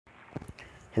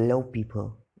Hello,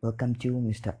 people. Welcome to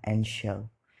Mr. N Show.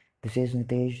 This is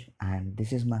Nitesh, and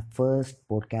this is my first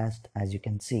podcast, as you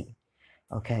can see.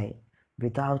 Okay,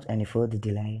 without any further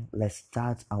delay, let's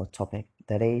start our topic.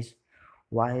 That is,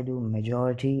 why do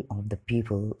majority of the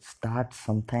people start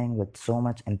something with so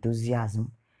much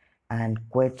enthusiasm and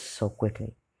quit so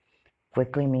quickly?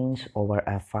 Quickly means over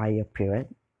a 5 year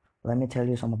period. Let me tell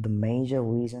you some of the major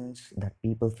reasons that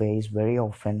people face very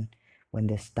often when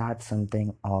they start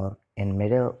something or in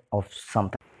middle of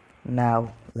something.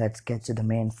 Now let's get to the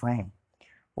main frame.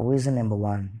 Reason number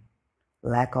one,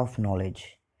 lack of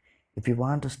knowledge. If you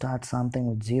want to start something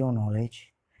with zero knowledge,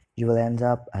 you will end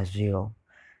up as zero.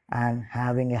 And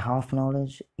having a half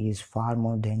knowledge is far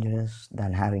more dangerous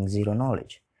than having zero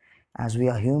knowledge. As we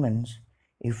are humans,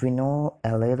 if we know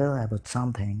a little about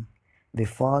something, we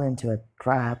fall into a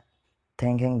trap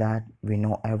thinking that we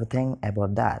know everything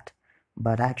about that.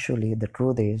 But actually, the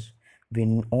truth is,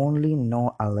 we only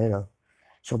know a little.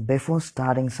 So, before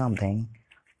starting something,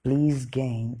 please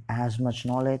gain as much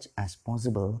knowledge as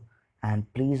possible,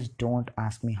 and please don't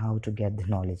ask me how to get the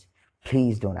knowledge.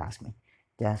 Please don't ask me.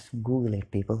 Just Google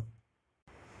it, people.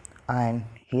 And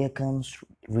here comes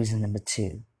reason number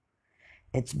two.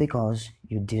 It's because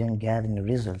you didn't get any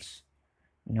results.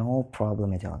 No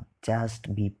problem at all.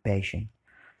 Just be patient.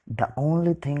 The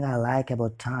only thing I like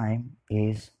about time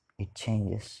is it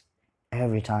changes.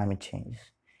 Every time it changes.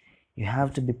 You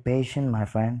have to be patient, my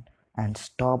friend, and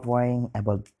stop worrying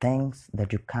about things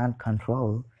that you can't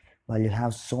control while you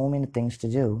have so many things to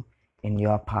do in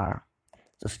your power.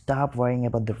 So stop worrying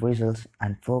about the results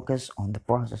and focus on the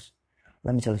process.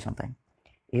 Let me tell you something.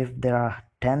 If there are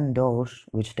 10 doors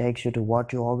which takes you to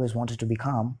what you always wanted to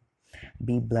become,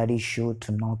 be bloody sure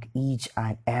to knock each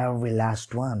and every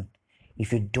last one.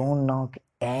 If you don't knock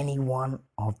any one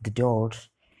of the doors,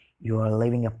 you are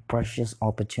leaving a precious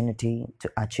opportunity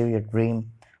to achieve your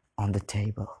dream on the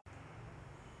table.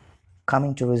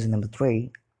 Coming to reason number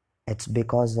three, it's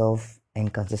because of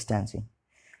inconsistency.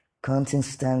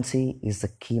 Consistency is the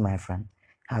key, my friend.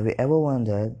 Have you ever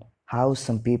wondered how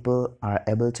some people are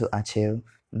able to achieve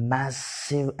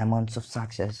massive amounts of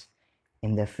success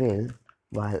in their field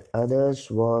while others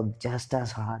work just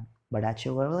as hard but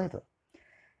achieve very little?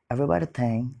 Everybody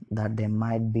think that they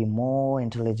might be more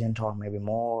intelligent or maybe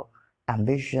more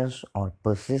ambitious or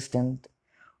persistent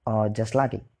or just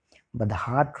lucky. But the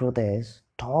hard truth is,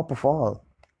 top of all,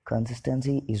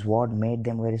 consistency is what made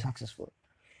them very successful.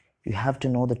 You have to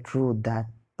know the truth that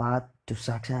path to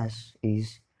success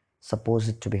is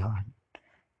supposed to be hard.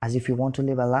 As if you want to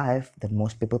live a life that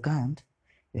most people can't,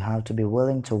 you have to be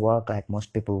willing to work like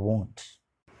most people won't.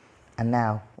 And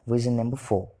now, reason number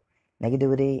four,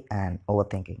 negativity and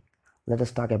overthinking. Let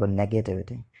us talk about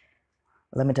negativity.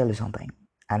 Let me tell you something.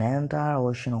 An entire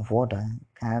ocean of water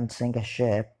can't sink a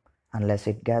ship unless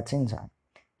it gets inside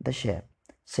the ship.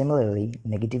 Similarly,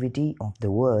 negativity of the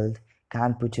world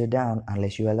can't put you down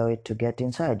unless you allow it to get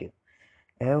inside you.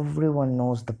 Everyone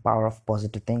knows the power of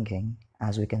positive thinking,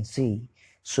 as we can see,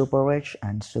 super rich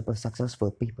and super successful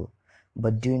people.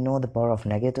 But do you know the power of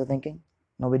negative thinking?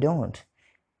 No, we don't.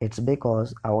 It's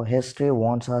because our history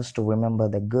wants us to remember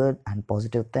the good and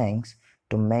positive things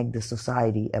to make the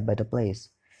society a better place.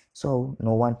 So,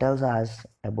 no one tells us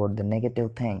about the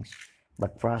negative things.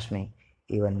 But trust me,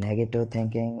 even negative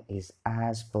thinking is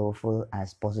as powerful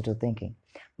as positive thinking,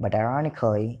 but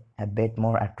ironically, a bit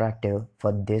more attractive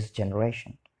for this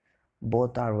generation.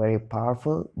 Both are very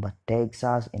powerful but takes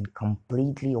us in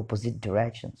completely opposite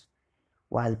directions.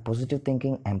 While positive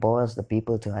thinking empowers the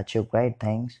people to achieve great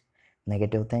things,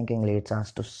 negative thinking leads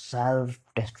us to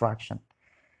self-destruction.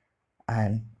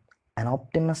 And an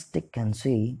optimistic can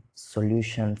see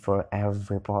solution for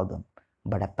every problem,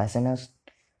 but a pessimist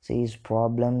sees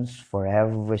problems for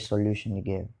every solution you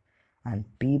give. And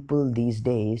people these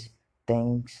days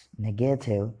thinks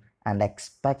negative and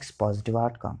expects positive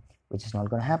outcome, which is not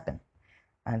going to happen.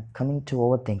 And coming to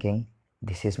overthinking,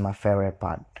 this is my favorite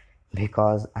part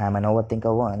because I am an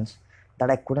overthinker once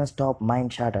that I couldn't stop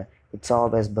mind chatter. It's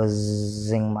always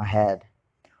buzzing my head.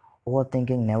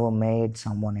 Overthinking never made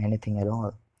someone anything at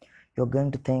all. You're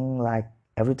going to think like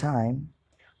every time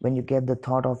when you get the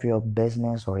thought of your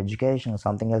business or education or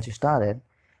something else you started,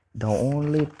 the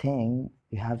only thing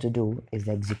you have to do is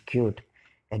execute.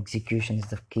 Execution is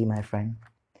the key, my friend.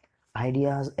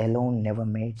 Ideas alone never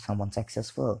made someone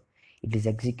successful. It is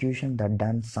execution that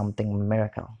done something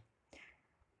miracle.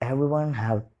 Everyone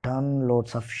have done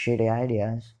loads of shitty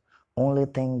ideas. Only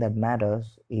thing that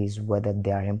matters is whether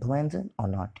they are implemented or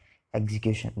not.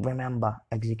 Execution. Remember,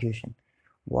 execution.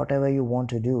 Whatever you want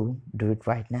to do it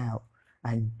right now.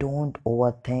 And don't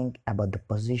overthink about the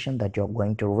position that you're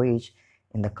going to reach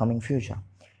in the coming future.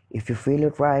 If you feel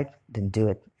it right, then do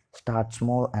it. Start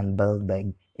small and build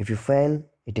big. If you fail,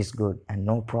 it is good and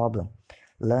no problem.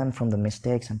 Learn from the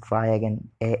mistakes and try again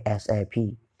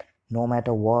ASAP. No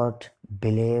matter what,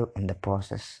 believe in the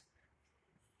process.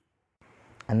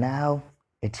 And now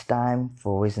it's time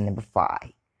for reason number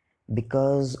 5.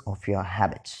 Because of your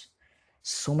habits.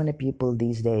 So many people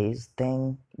these days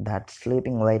think that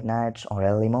sleeping late nights or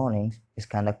early mornings is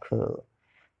kind of cool,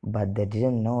 but they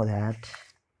didn't know that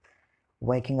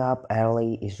waking up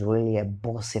early is really a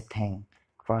bossy thing.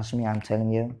 Trust me, I'm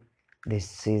telling you,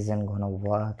 this isn't gonna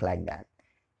work like that.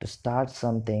 To start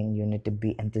something, you need to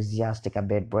be enthusiastic, a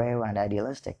bit brave, and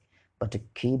idealistic. But to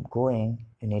keep going,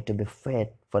 you need to be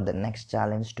fit for the next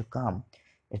challenge to come.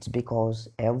 It's because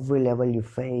every level you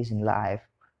face in life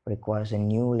requires a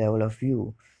new level of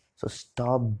you. So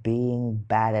stop being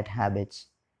bad at habits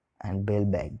and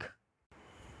build big.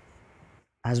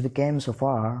 As we came so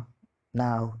far,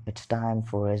 now it's time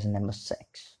for reason number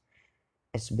 6.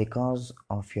 It's because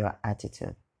of your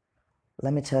attitude.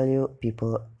 Let me tell you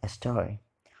people a story.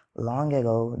 Long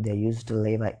ago, there used to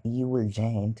live a evil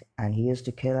giant, and he used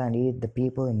to kill and eat the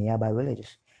people in nearby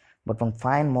villages. But one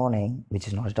fine morning, which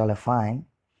is not at all a fine,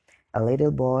 a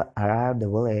little boy arrived at the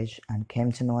village and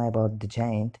came to know about the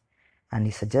giant, and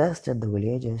he suggested the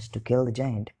villagers to kill the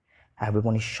giant.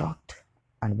 Everyone is shocked,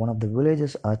 and one of the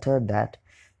villagers uttered that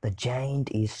the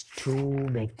giant is too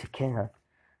big to kill.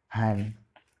 And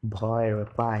boy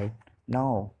replied,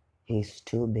 "No, he's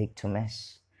too big to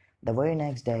miss." The very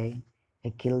next day,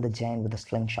 he killed the giant with a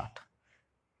slingshot.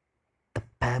 The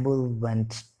pebble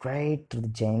went straight through the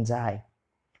giant's eye.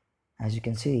 As you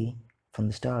can see from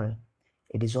the story,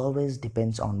 it is always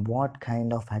depends on what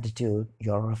kind of attitude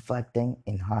you're reflecting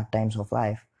in hard times of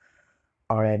life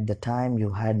or at the time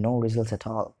you had no results at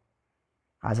all.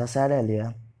 As I said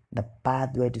earlier, the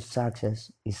pathway to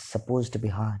success is supposed to be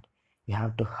hard. You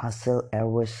have to hustle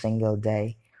every single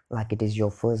day like it is your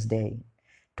first day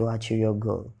to achieve your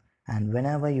goal. And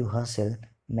whenever you hustle,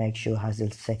 make sure hustle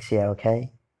sexier,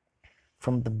 okay?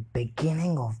 From the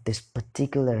beginning of this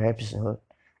particular episode,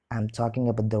 I'm talking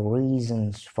about the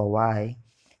reasons for why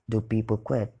do people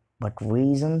quit. But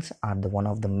reasons are the one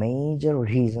of the major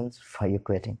reasons for you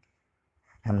quitting.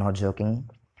 I'm not joking.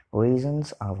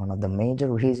 Reasons are one of the major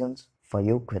reasons for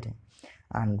you quitting.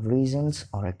 And reasons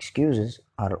or excuses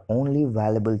are only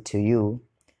valuable to you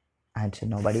and to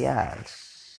nobody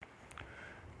else.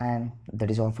 And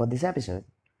that is all for this episode.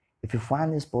 If you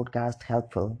find this podcast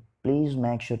helpful, please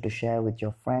make sure to share with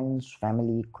your friends,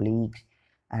 family, colleagues,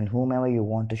 and whomever you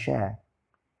want to share.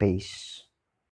 Peace.